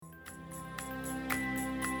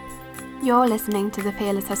You're listening to the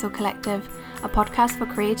Fearless Hustle Collective, a podcast for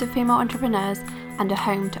creative female entrepreneurs and a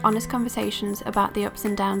home to honest conversations about the ups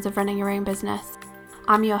and downs of running your own business.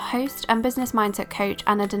 I'm your host and business mindset coach,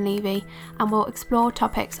 Anna Dunleavy, and we'll explore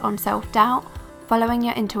topics on self-doubt, following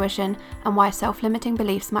your intuition, and why self-limiting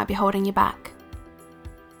beliefs might be holding you back.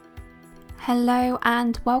 Hello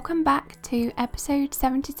and welcome back to episode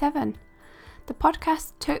 77. The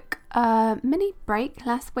podcast took a mini break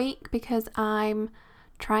last week because I'm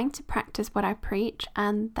trying to practice what I preach,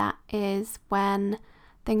 and that is when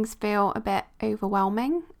things feel a bit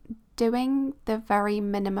overwhelming. Doing the very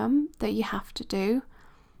minimum that you have to do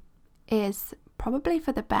is probably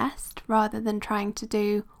for the best rather than trying to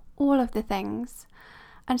do all of the things.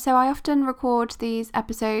 And so I often record these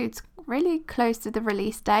episodes really close to the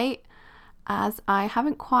release date, as I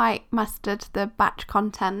haven't quite mastered the batch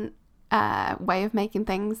content way of making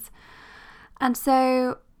things. And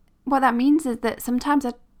so what that means is that sometimes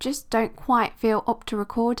I just don't quite feel up to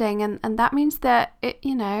recording, and that means that it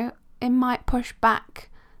might push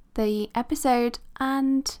back the episode,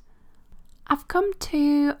 and I've come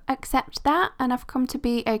to accept that, and I've come to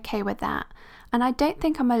be okay with that. And I don't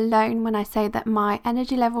think I'm alone when I say that my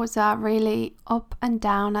energy levels are really up and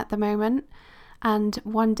down at the moment, and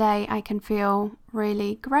one day I can feel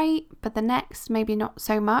really great, but the next maybe not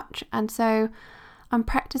so much. And so I'm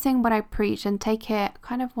practicing what I preach and take it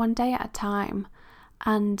kind of one day at a time.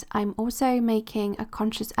 And I'm also making a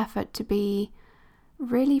conscious effort to be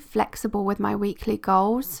really flexible with my weekly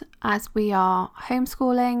goals as we are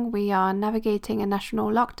homeschooling, we are navigating a national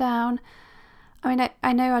lockdown. I mean,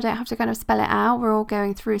 I know I don't have to kind of spell it out. We're all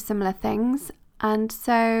going through similar things. And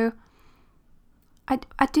so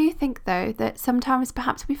I do think, though, that sometimes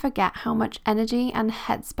perhaps we forget how much energy and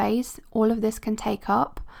headspace all of this can take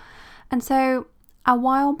up. And so a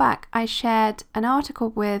while back, I shared an article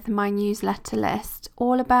with my newsletter list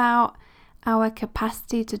all about our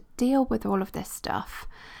capacity to deal with all of this stuff.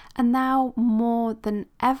 And now more than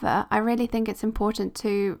ever, I really think it's important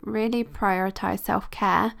to really prioritize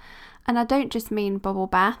self-care. And I don't just mean bubble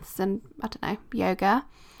baths and, yoga,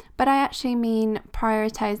 but I actually mean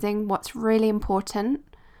prioritizing what's really important,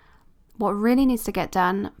 what really needs to get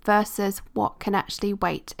done versus what can actually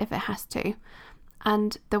wait if it has to.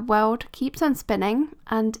 And the world keeps on spinning,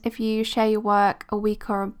 and if you share your work a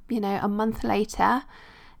week or a month later,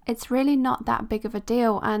 it's really not that big of a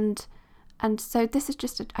deal. And so this is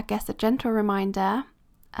just a gentle reminder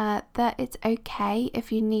that it's okay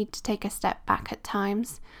if you need to take a step back at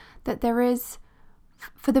times, that there is,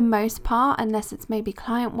 for the most part, unless it's maybe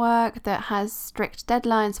client work that has strict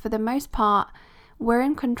deadlines, for the most part we're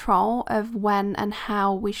in control of when and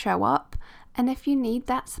how we show up. And if you need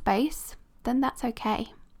that space, then that's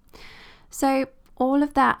okay. So all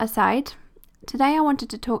of that aside, today I wanted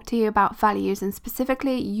to talk to you about values, and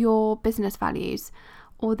specifically your business values.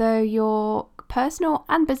 Although your personal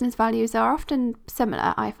and business values are often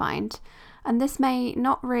similar, I find, and this may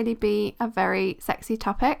not really be a very sexy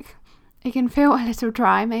topic. It can feel a little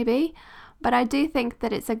dry maybe, but I do think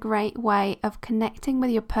that it's a great way of connecting with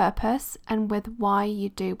your purpose and with why you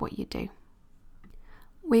do what you do.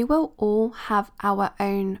 We will all have our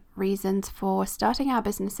own reasons for starting our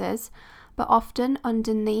businesses, but often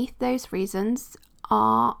underneath those reasons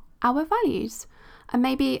are our values. And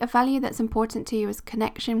maybe a value that's important to you is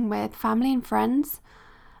connection with family and friends.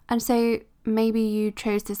 And so maybe you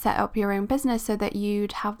chose to set up your own business so that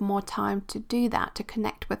you'd have more time to do that, to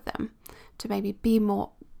connect with them, to maybe be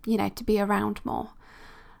more, to be around more.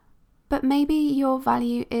 But maybe your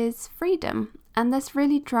value is freedom. And this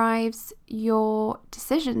really drives your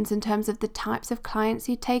decisions in terms of the types of clients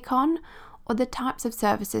you take on or the types of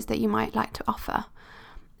services that you might like to offer.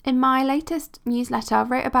 In my latest newsletter, I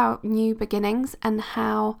wrote about new beginnings and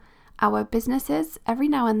how our businesses every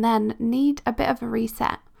now and then need a bit of a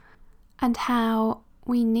reset, and how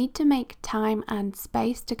we need to make time and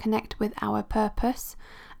space to connect with our purpose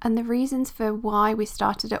and the reasons for why we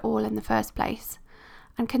started it all in the first place.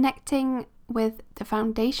 And connecting with the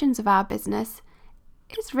foundations of our business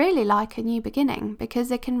is really like a new beginning,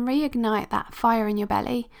 because it can reignite that fire in your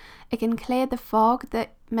belly. It can clear the fog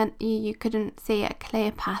that meant you couldn't see a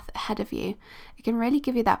clear path ahead of you. It can really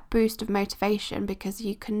give you that boost of motivation because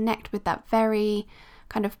you connect with that very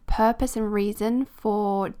kind of purpose and reason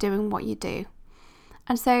for doing what you do.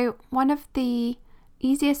 And so one of the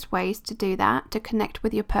easiest ways to do that, to connect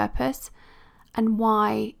with your purpose and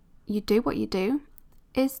why you do what you do,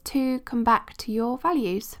 is to come back to your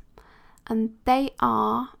values. And they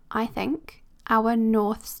are, I think, our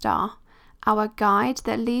North Star, our guide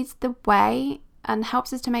that leads the way and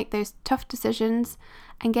helps us to make those tough decisions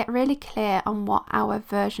and get really clear on what our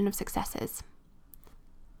version of success is.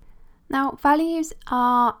 Now, values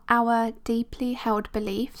are our deeply held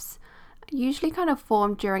beliefs, usually kind of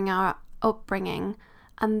formed during our upbringing,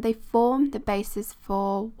 and they form the basis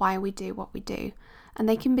for why we do what we do. And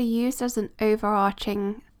they can be used as an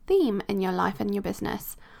overarching theme in your life and your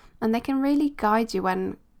business. And they can really guide you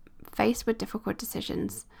when faced with difficult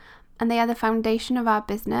decisions. And they are the foundation of our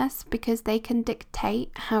business because they can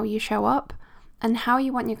dictate how you show up and how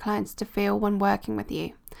you want your clients to feel when working with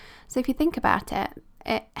you. So if you think about it,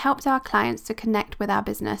 it helps our clients to connect with our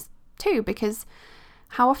business too, because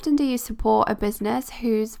how often do you support a business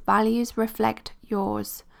whose values reflect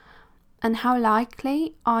yours? And how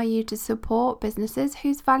likely are you to support businesses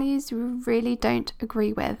whose values you really don't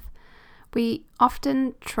agree with? We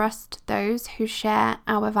often trust those who share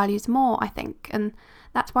our values more, I think, and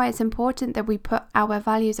that's why it's important that we put our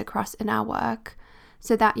values across in our work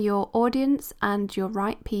so that your audience and your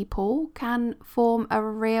right people can form a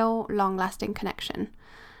real long-lasting connection.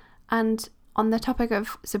 And on the topic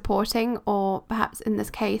of supporting, or perhaps in this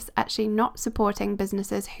case, actually not supporting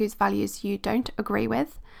businesses whose values you don't agree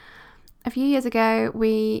with, a few years ago,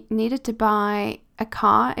 we needed to buy a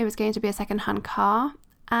car. It was going to be a second-hand car,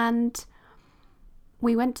 and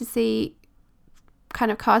we went to see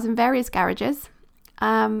kind of cars in various garages.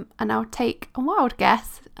 And I'll take a wild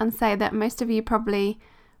guess and say that most of you probably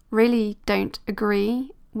really don't agree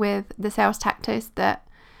with the sales tactics that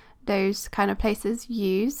those kind of places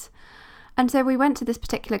use. And so we went to this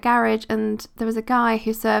particular garage, and there was a guy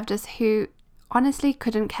who served us who honestly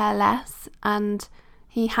couldn't care less, and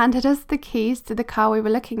he handed us the keys to the car we were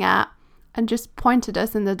looking at and just pointed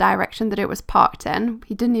us in the direction that it was parked in.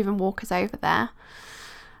 He didn't even walk us over there.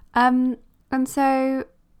 And so,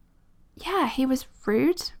 yeah, he was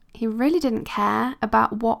rude. He really didn't care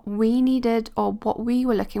about what we needed or what we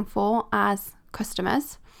were looking for as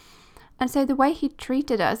customers. And so the way he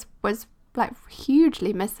treated us was like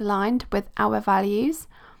hugely misaligned with our values.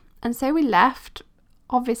 And so we left,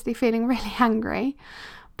 obviously feeling really angry.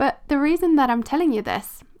 But the reason that I'm telling you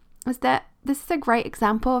this is that this is a great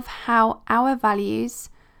example of how our values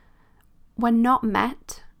were not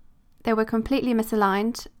met. They were completely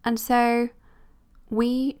misaligned. And so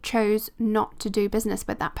we chose not to do business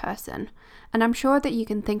with that person. And I'm sure that you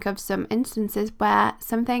can think of some instances where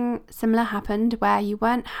something similar happened, where you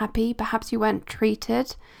weren't happy, perhaps you weren't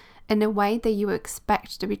treated in a way that you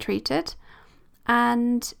expect to be treated.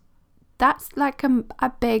 And that's like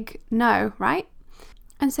a big no, right?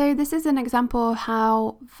 And so this is an example of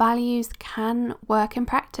how values can work in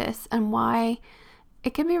practice and why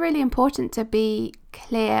it can be really important to be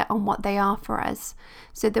clear on what they are for us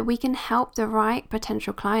so that we can help the right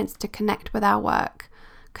potential clients to connect with our work,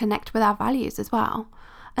 connect with our values as well.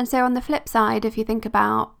 And so on the flip side, if you think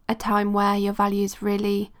about a time where your values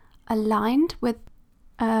really aligned with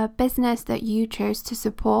a business that you chose to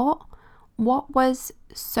support, what was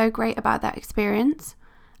so great about that experience?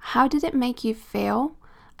 How did it make you feel?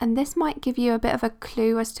 And this might give you a bit of a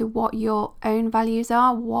clue as to what your own values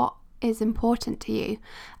are, what is important to you.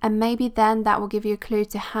 And maybe then that will give you a clue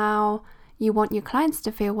to how you want your clients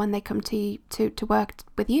to feel when they come to work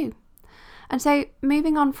with you. And so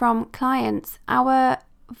moving on from clients, our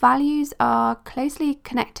values are closely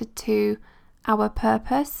connected to our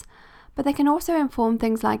purpose, but they can also inform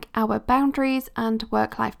things like our boundaries and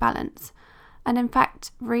work-life balance. And in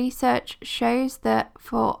fact, research shows that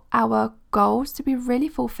for our goals to be really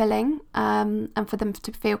fulfilling and for them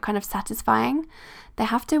to feel kind of satisfying, they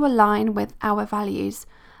have to align with our values.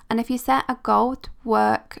 And if you set a goal to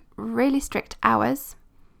work really strict hours,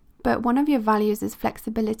 but one of your values is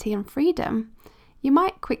flexibility and freedom, you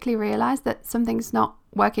might quickly realize that something's not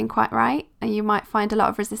working quite right, and you might find a lot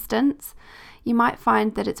of resistance. You might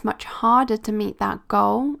find that it's much harder to meet that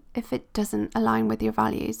goal if it doesn't align with your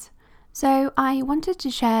values. So I wanted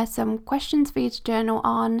to share some questions for you to journal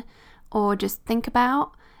on or just think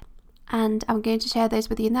about, and I'm going to share those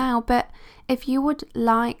with you now. But if you would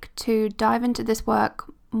like to dive into this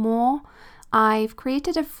work more, I've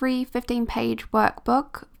created a free 15-page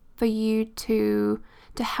workbook for you to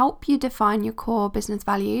help you define your core business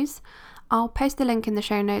values. I'll post the link in the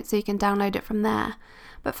show notes so you can download it from there.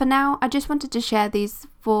 But for now, I just wanted to share these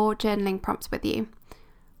 4 journaling prompts with you.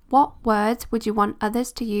 What words would you want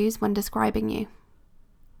others to use when describing you?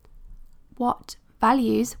 What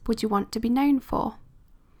values would you want to be known for?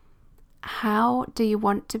 How do you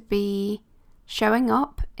want to be showing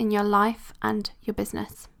up in your life and your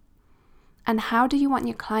business? And how do you want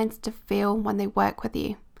your clients to feel when they work with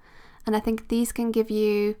you? And I think these can give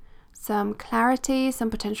you some clarity, some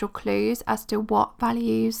potential clues as to what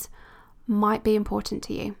values might be important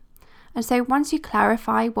to you. And so once you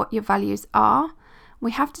clarify what your values are,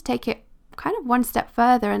 we have to take it kind of one step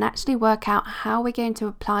further and actually work out how we're going to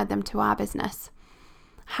apply them to our business.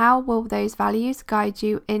 How will those values guide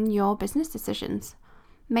you in your business decisions?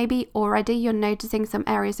 Maybe already you're noticing some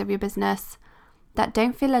areas of your business that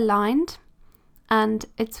don't feel aligned, and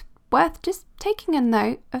it's worth just taking a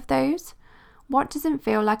note of those. What doesn't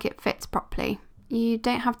feel like it fits properly? You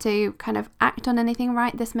don't have to kind of act on anything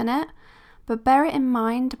right this minute, but bear it in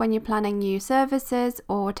mind when you're planning new services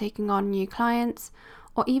or taking on new clients,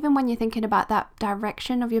 or even when you're thinking about that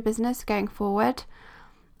direction of your business going forward,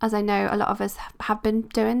 as I know a lot of us have been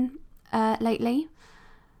doing lately.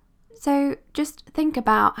 So just think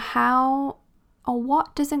about how or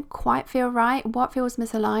what doesn't quite feel right, what feels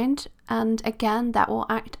misaligned, and again, that will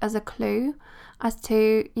act as a clue as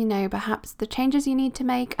to, perhaps the changes you need to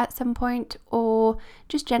make at some point, or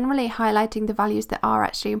just generally highlighting the values that are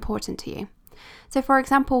actually important to you. So for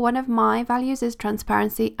example, one of my values is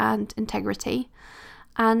transparency and integrity,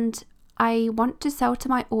 and I want to sell to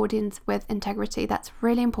my audience with integrity. That's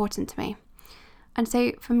really important to me. And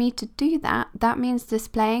so for me to do that, that means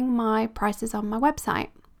displaying my prices on my website.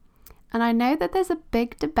 And I know that there's a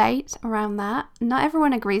big debate around that. Not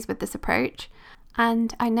everyone agrees with this approach.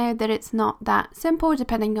 And I know that it's not that simple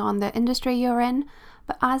depending on the industry you're in.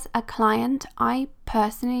 But as a client, I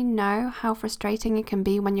personally know how frustrating it can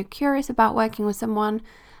be when you're curious about working with someone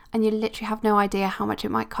and you literally have no idea how much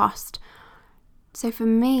it might cost. So for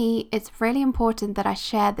me, it's really important that I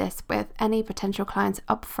share this with any potential clients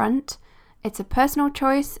upfront. It's a personal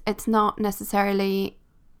choice. It's not necessarily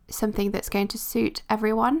something that's going to suit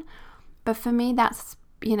everyone. But for me, that's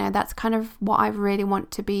kind of what I really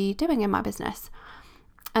want to be doing in my business.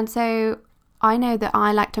 And so I know that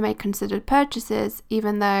I like to make considered purchases,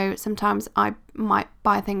 even though sometimes I might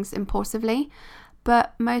buy things impulsively.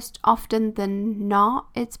 But most often than not,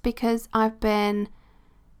 it's because I've been,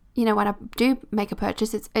 when I do make a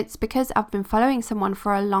purchase, it's because I've been following someone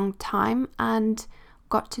for a long time and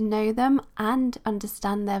got to know them and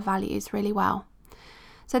understand their values really well.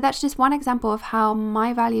 So that's just one example of how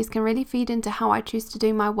my values can really feed into how I choose to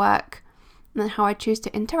do my work and how I choose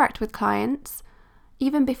to interact with clients,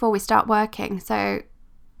 even before we start working. So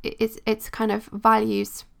it's kind of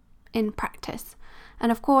values in practice. And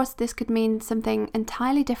of course, this could mean something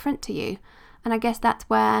entirely different to you. And I guess that's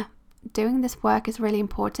where doing this work is really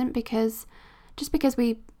important, because just because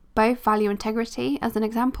we both value integrity, as an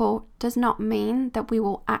example, does not mean that we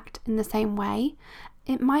will act in the same way.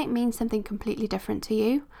 It might mean something completely different to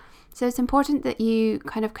you. So it's important that you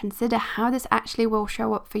kind of consider how this actually will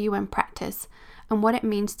show up for you in practice and what it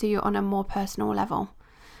means to you on a more personal level.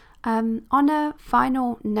 On a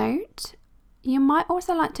final note, you might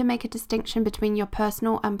also like to make a distinction between your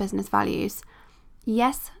personal and business values.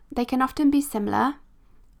 Yes, they can often be similar,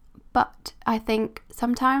 but I think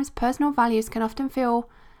sometimes personal values can often feel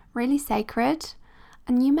really sacred,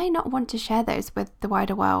 and you may not want to share those with the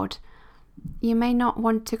wider world. You may not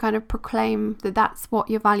want to kind of proclaim that that's what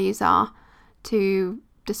your values are to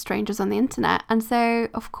the strangers on the internet. And so,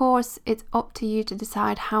 of course, it's up to you to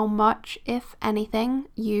decide how much, if anything,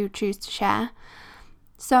 you choose to share.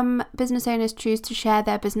 Some business owners choose to share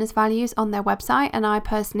their business values on their website, and I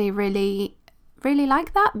personally really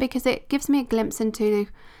like that because it gives me a glimpse into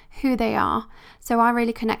who they are. So I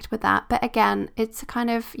really connect with that. But again, it's kind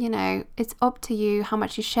of, it's up to you how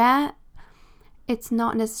much you share. It's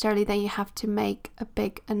not necessarily that you have to make a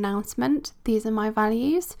big announcement, these are my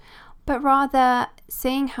values, but rather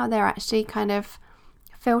seeing how they're actually kind of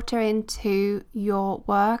filter into your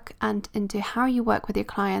work and into how you work with your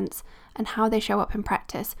clients and how they show up in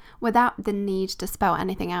practice without the need to spell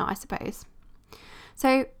anything out, I suppose.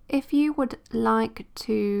 So if you would like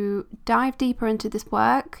to dive deeper into this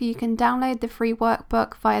work, you can download the free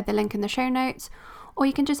workbook via the link in the show notes, or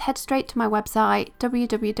you can just head straight to my website,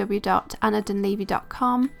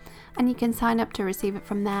 www.annadunleavy.com, and you can sign up to receive it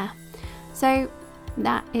from there. So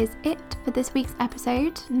that is it for this week's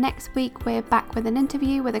episode. Next week, we're back with an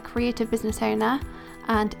interview with a creative business owner,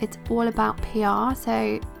 and it's all about PR.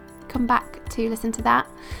 So come back to listen to that.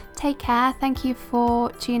 Take care. Thank you for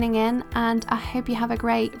tuning in, and I hope you have a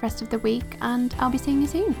great rest of the week, and I'll be seeing you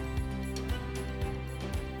soon.